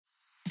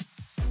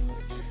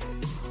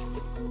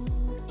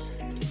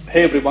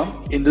Hey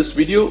everyone, in this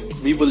video,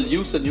 we will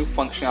use a new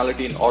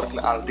functionality in Oracle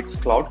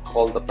Analytics Cloud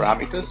called the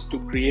parameters to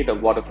create a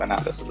what-if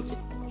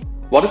analysis.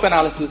 What-if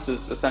analysis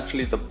is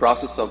essentially the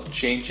process of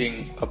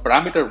changing a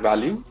parameter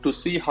value to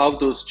see how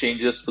those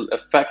changes will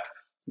affect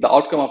the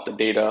outcome of the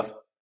data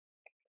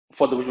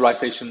for the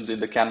visualizations in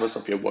the canvas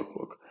of your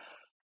workbook.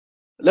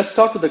 Let's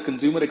start with the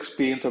consumer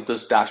experience of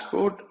this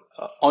dashboard.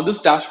 On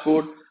this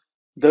dashboard,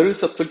 there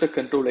is a filter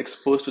control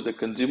exposed to the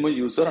consumer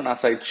user, and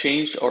as I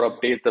change or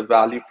update the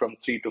value from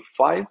 3 to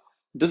 5,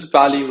 this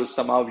value is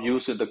somehow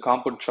used in the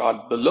component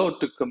chart below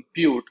to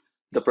compute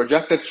the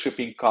projected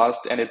shipping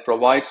cost, and it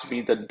provides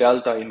me the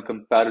delta in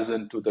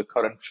comparison to the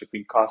current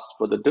shipping cost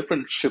for the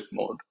different ship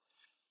mode.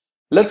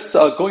 Let's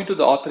go into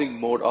the authoring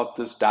mode of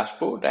this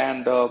dashboard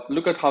and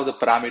look at how the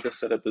parameter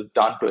setup is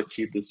done to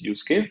achieve this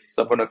use case.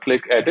 So I'm going to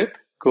click Edit,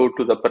 go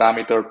to the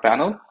parameter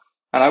panel,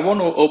 and I want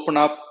to open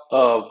up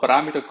a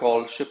parameter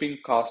called shipping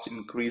cost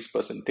increase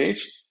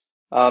percentage.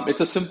 It's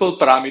a simple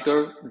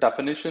parameter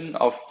definition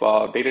of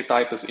data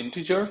type is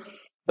integer.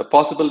 The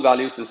possible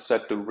values is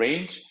set to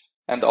range,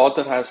 and the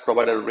author has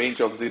provided a range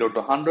of 0 to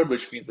 100,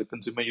 which means the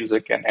consumer user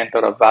can enter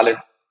a valid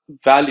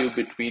value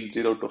between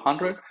 0 to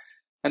 100.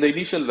 And the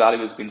initial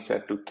value has been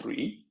set to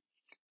 3.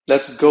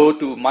 Let's go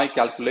to my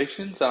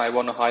calculations, and I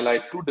want to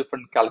highlight two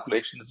different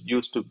calculations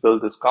used to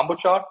build this combo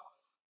chart.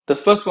 The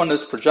first one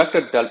is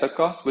projected delta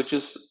cost, which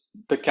is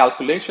the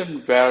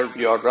calculation where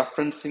we are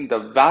referencing the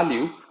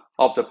value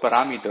of the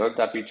parameter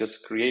that we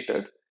just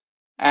created,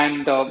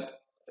 and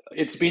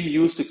it's been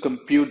used to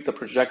compute the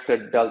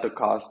projected delta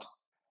cost.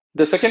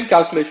 The second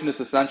calculation is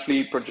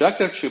essentially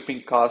projected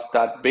shipping cost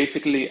that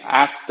basically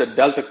adds the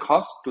delta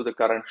cost to the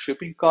current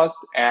shipping cost,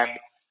 and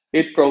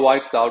it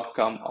provides the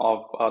outcome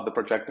of the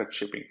projected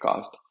shipping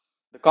cost.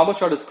 The combo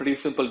chart is pretty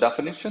simple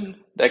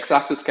definition. The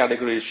x-axis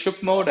category is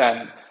ship mode,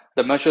 and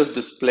the measures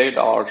displayed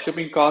are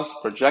shipping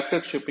cost,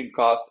 projected shipping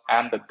cost,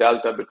 and the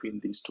delta between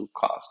these two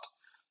costs.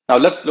 Now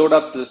let's load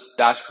up this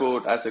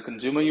dashboard as a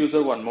consumer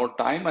user one more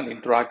time and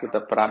interact with the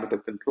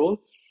parameter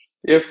control.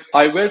 If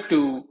I were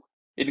to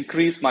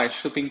increase my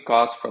shipping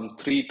cost from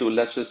 3 to,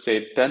 let's just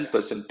say,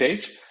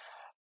 10%,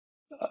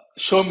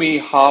 show me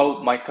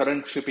how my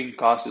current shipping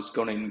cost is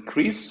going to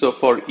increase. So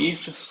for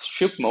each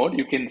ship mode,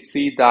 you can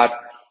see that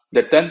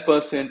the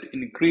 10%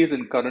 increase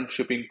in current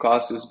shipping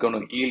cost is going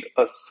to yield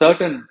a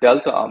certain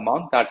delta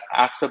amount that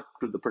adds up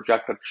to the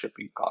projected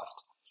shipping cost.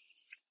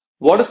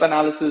 What-if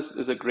analysis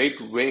is a great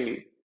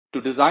way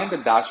to design the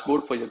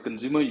dashboard for your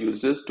consumer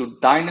users to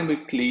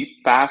dynamically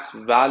pass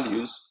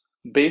values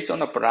based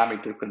on a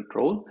parameter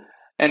control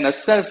and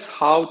assess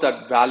how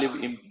that value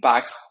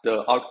impacts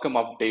the outcome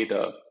of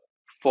data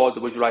for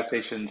the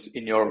visualizations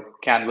in your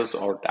canvas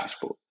or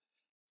dashboard.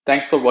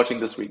 Thanks for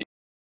watching this video.